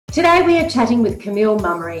Today we are chatting with Camille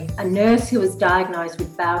Mummery, a nurse who was diagnosed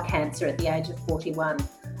with bowel cancer at the age of 41.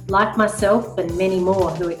 Like myself and many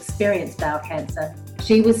more who experienced bowel cancer,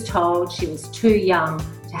 she was told she was too young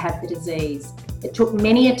to have the disease. It took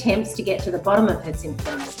many attempts to get to the bottom of her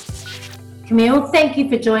symptoms. Camille, thank you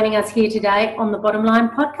for joining us here today on the Bottom Line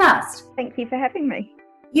podcast. Thank you for having me.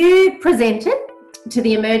 You presented to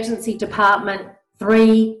the emergency department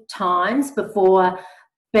 3 times before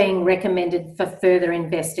being recommended for further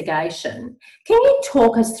investigation. Can you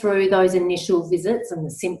talk us through those initial visits and the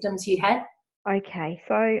symptoms you had? Okay,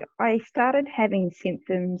 so I started having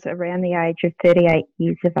symptoms around the age of 38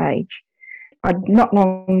 years of age. I'd not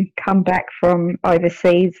long come back from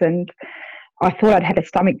overseas and I thought I'd had a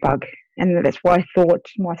stomach bug, and that's why I thought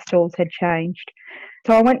my stools had changed.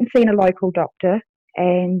 So I went and seen a local doctor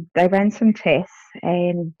and they ran some tests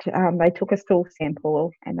and they took a stool sample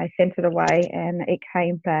and they sent it away, and it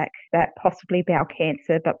came back that possibly bowel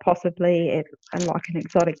cancer, but possibly like an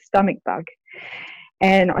exotic stomach bug.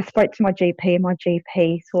 And I spoke to my GP, and my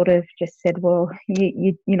GP sort of just said, well,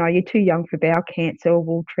 you're too young for bowel cancer,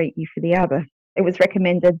 we'll treat you for the other. It was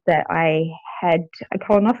recommended that I had a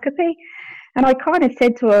colonoscopy, and I kind of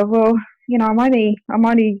said to her, well, I'm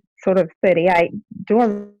only sort of 38. Do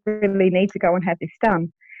I really need to go and have this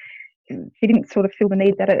done? She didn't sort of feel the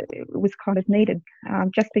need that it was kind of needed,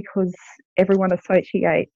 just because everyone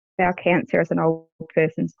associates bowel cancer as an old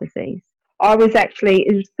person's disease. I was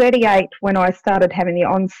 38 when I started having the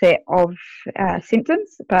onset of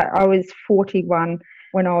symptoms, but I was 41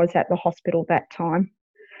 when I was at the hospital that time.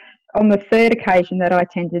 On the third occasion that I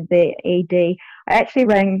attended the ED, I actually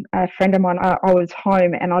rang a friend of mine. I was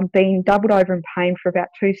home and I'd been doubled over in pain for about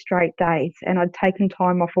 2 straight days, and I'd taken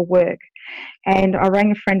time off of work. And I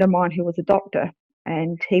rang a friend of mine who was a doctor,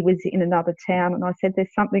 and he was in another town, and I said,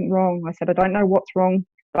 there's something wrong. I said, I don't know what's wrong,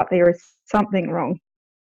 but there is something wrong.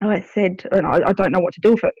 I said, and I don't know what to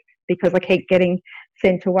do with it because I keep getting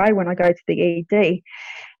sent away when I go to the ED.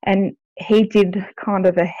 And he did kind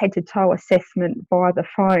of a head-to-toe assessment via the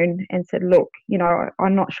phone and said, look,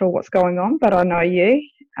 I'm not sure what's going on, but I know you,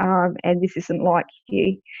 and this isn't like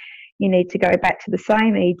you. You need to go back to the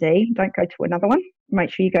same ED. Don't go to another one.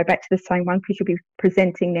 Make sure you go back to the same one because you'll be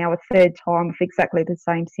presenting now a third time with exactly the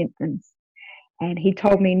same symptoms. And he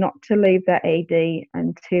told me not to leave that ED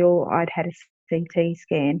until I'd had a CT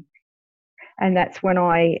scan. And that's when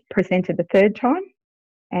I presented the third time,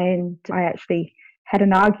 and I actually had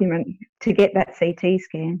an argument to get that CT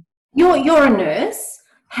scan. You're a nurse.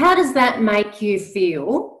 How does that make you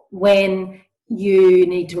feel when you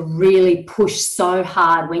need to really push so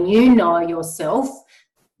hard, when you know yourself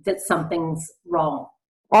that something's wrong?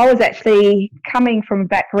 I was actually coming from a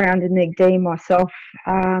background in the ED myself,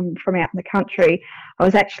 from out in the country. I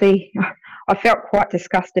felt quite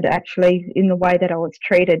disgusted actually in the way that I was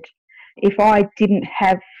treated. If I didn't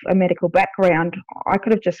have a medical background, I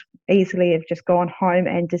could have just easily have just gone home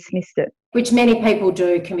and dismissed it. Which many people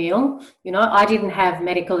do, Camille. I didn't have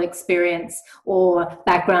medical experience or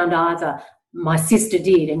background either. My sister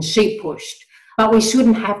did, and she pushed. But we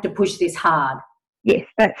shouldn't have to push this hard. Yes,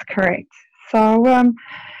 that's correct. So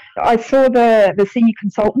I saw the senior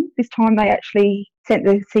consultant. This time they actually sent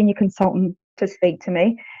the senior consultant to speak to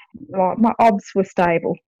me. My obs were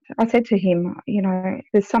stable. I said to him,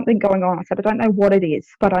 there's something going on. I said, I don't know what it is,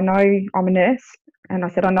 but I know I'm a nurse. And I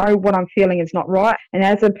said, I know what I'm feeling is not right. And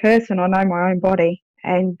as a person, I know my own body.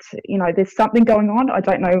 And, there's something going on. I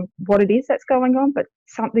don't know what it is that's going on, but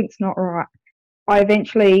something's not right. I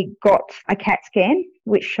eventually got a CAT scan,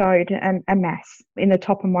 which showed a mass in the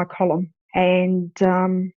top of my column. And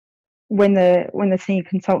when the senior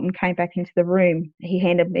consultant came back into the room, he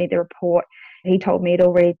handed me the report. He told me he'd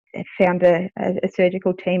already found a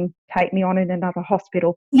surgical team take me on in another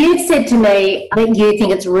hospital. You've said to me that you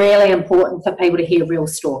think it's really important for people to hear real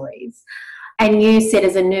stories. And you said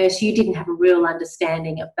as a nurse you didn't have a real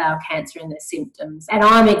understanding of bowel cancer and their symptoms. And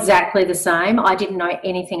I'm exactly the same. I didn't know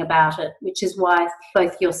anything about it, which is why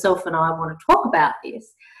both yourself and I want to talk about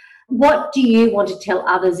this. What do you want to tell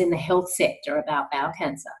others in the health sector about bowel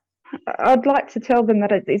cancer? I'd like to tell them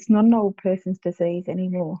that it's not an old person's disease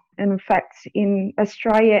anymore. And in fact, in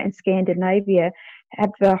Australia and Scandinavia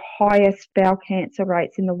have the highest bowel cancer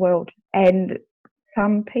rates in the world. And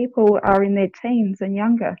some people are in their teens and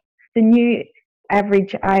younger. The new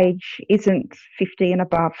average age isn't 50 and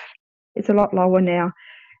above. It's a lot lower now.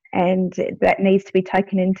 And that needs to be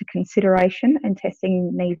taken into consideration, and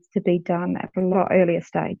testing needs to be done at a lot earlier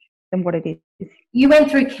stage than what it is. You went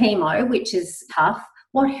through chemo, which is tough.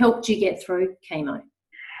 What helped you get through chemo?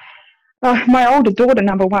 My older daughter,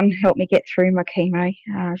 number one, helped me get through my chemo.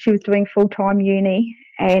 She was doing full-time uni,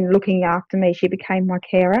 and looking after me. She became my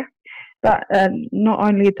carer. But not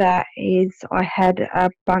only that is I had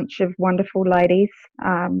a bunch of wonderful ladies.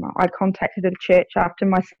 I contacted a church after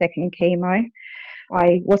my second chemo.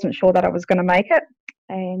 I wasn't sure that I was going to make it,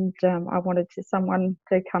 and I wanted someone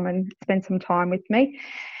to come and spend some time with me.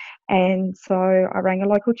 And so I rang a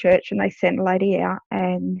local church and they sent a lady out,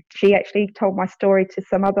 and she actually told my story to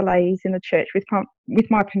some other ladies in the church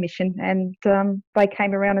with my permission, and they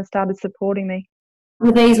came around and started supporting me.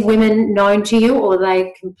 Were these women known to you, or were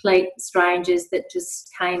they complete strangers that just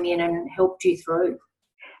came in and helped you through?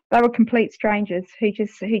 They were complete strangers who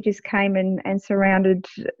just came and surrounded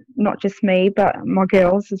not just me but my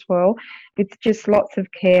girls as well, with just lots of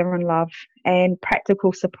care and love and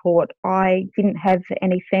practical support. I didn't have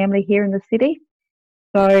any family here in the city,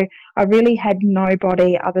 so I really had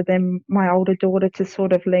nobody other than my older daughter to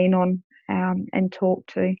sort of lean on and talk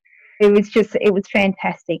to. It was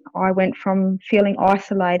fantastic. I went from feeling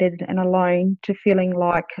isolated and alone to feeling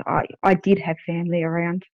like I did have family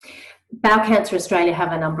around. Bowel Cancer Australia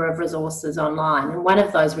have a number of resources online, and one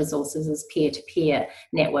of those resources is peer-to-peer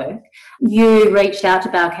network. You reached out to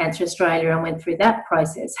Bowel Cancer Australia and went through that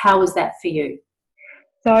process. How was that for you?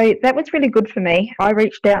 So that was really good for me. I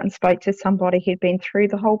reached out and spoke to somebody who'd been through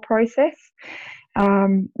the whole process.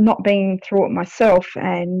 Not being through it myself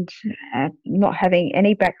and not having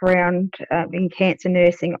any background in cancer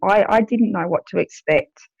nursing, I didn't know what to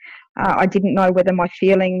expect. I didn't know whether my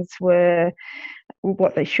feelings were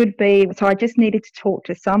what they should be. So I just needed to talk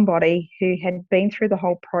to somebody who had been through the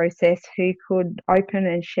whole process, who could open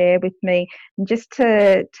and share with me, and just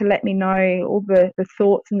to let me know all the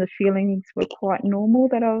thoughts and the feelings were quite normal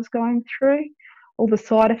that I was going through. All the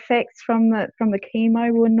side effects from the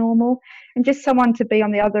chemo were normal, and just someone to be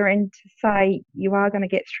on the other end to say, you are going to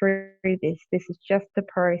get through this. This is just the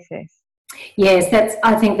process. Yes,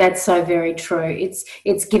 I think that's so very true.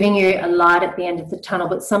 It's giving you a light at the end of the tunnel,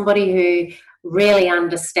 but somebody who really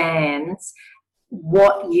understands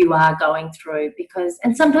what you are going through,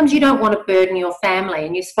 and sometimes you don't want to burden your family.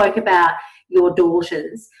 And you spoke about your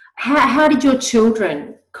daughters. How did your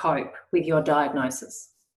children cope with your diagnosis?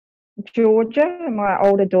 Georgia, my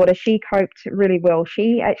older daughter, she coped really well.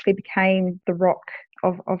 She actually became the rock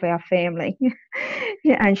of our family.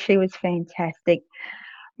 Yeah, and she was fantastic.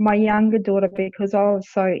 My younger daughter, because I was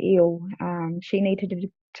so ill, she needed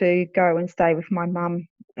to go and stay with my mum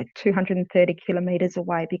at 230 kilometres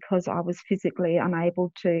away because I was physically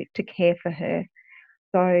unable to care for her.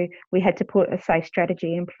 So we had to put a safe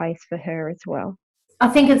strategy in place for her as well. I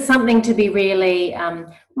think it's something to be really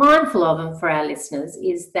mindful of, and for our listeners,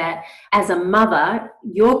 is that as a mother,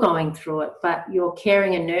 you're going through it, but you're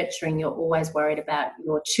caring and nurturing, you're always worried about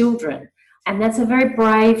your children. And that's a very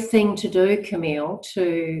brave thing to do, Camille,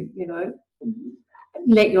 to,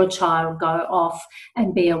 let your child go off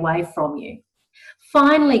and be away from you.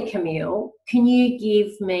 Finally, Camille, can you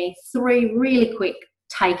give me 3 really quick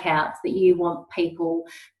takeouts that you want people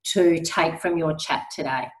to take from your chat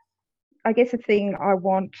today? I guess the thing I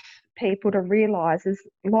want people to realise is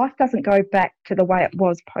life doesn't go back to the way it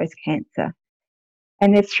was post-cancer.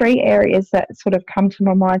 And there's 3 areas that sort of come to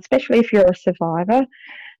my mind, especially if you're a survivor.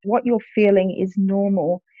 What you're feeling is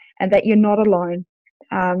normal and that you're not alone.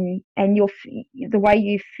 And the way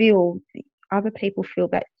you feel, other people feel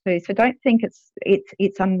that too. So don't think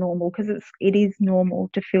it's unnormal, because it is normal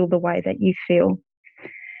to feel the way that you feel.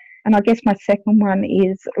 And I guess my second one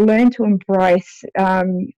is learn to embrace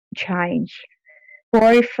change.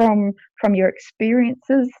 Grow from your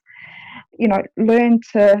experiences. Learn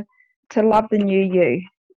to love the new you.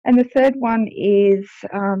 And the third one is,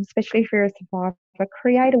 especially if you're a survivor,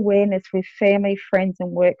 create awareness with family, friends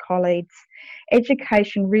and work colleagues.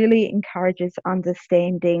 Education really encourages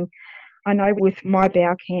understanding. I know with my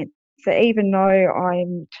bowel cancer, even though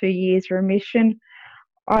I'm 2 years remission,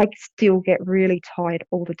 I still get really tired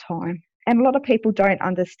all the time. And a lot of people don't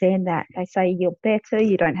understand that. They say, you're better,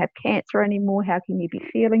 you don't have cancer anymore, how can you be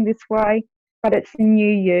feeling this way? But it's the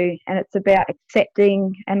new you, and it's about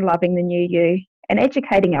accepting and loving the new you and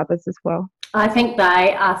educating others as well. I think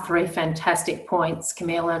they are 3 fantastic points,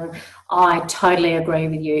 Camille, and I totally agree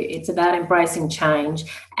with you. It's about embracing change,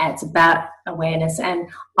 and it's about awareness. And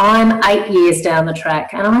I'm 8 years down the track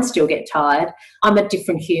and I still get tired. I'm a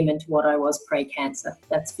different human to what I was pre-cancer,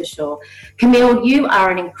 that's for sure. Camille, you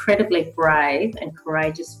are an incredibly brave and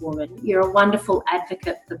courageous woman. You're a wonderful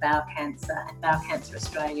advocate for bowel cancer and Bowel Cancer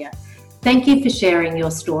Australia. Thank you for sharing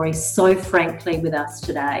your story so frankly with us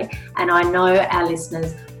today. And I know our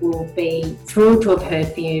listeners will be thrilled to have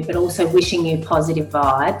heard from you, but also wishing you positive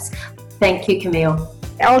vibes. Thank you, Camille.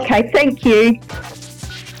 Okay, thank you.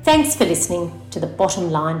 Thanks for listening to the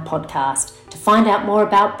Bottom Line podcast. To find out more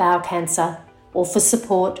about bowel cancer, or for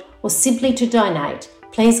support, or simply to donate,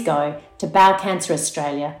 please go to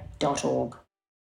bowelcanceraustralia.org.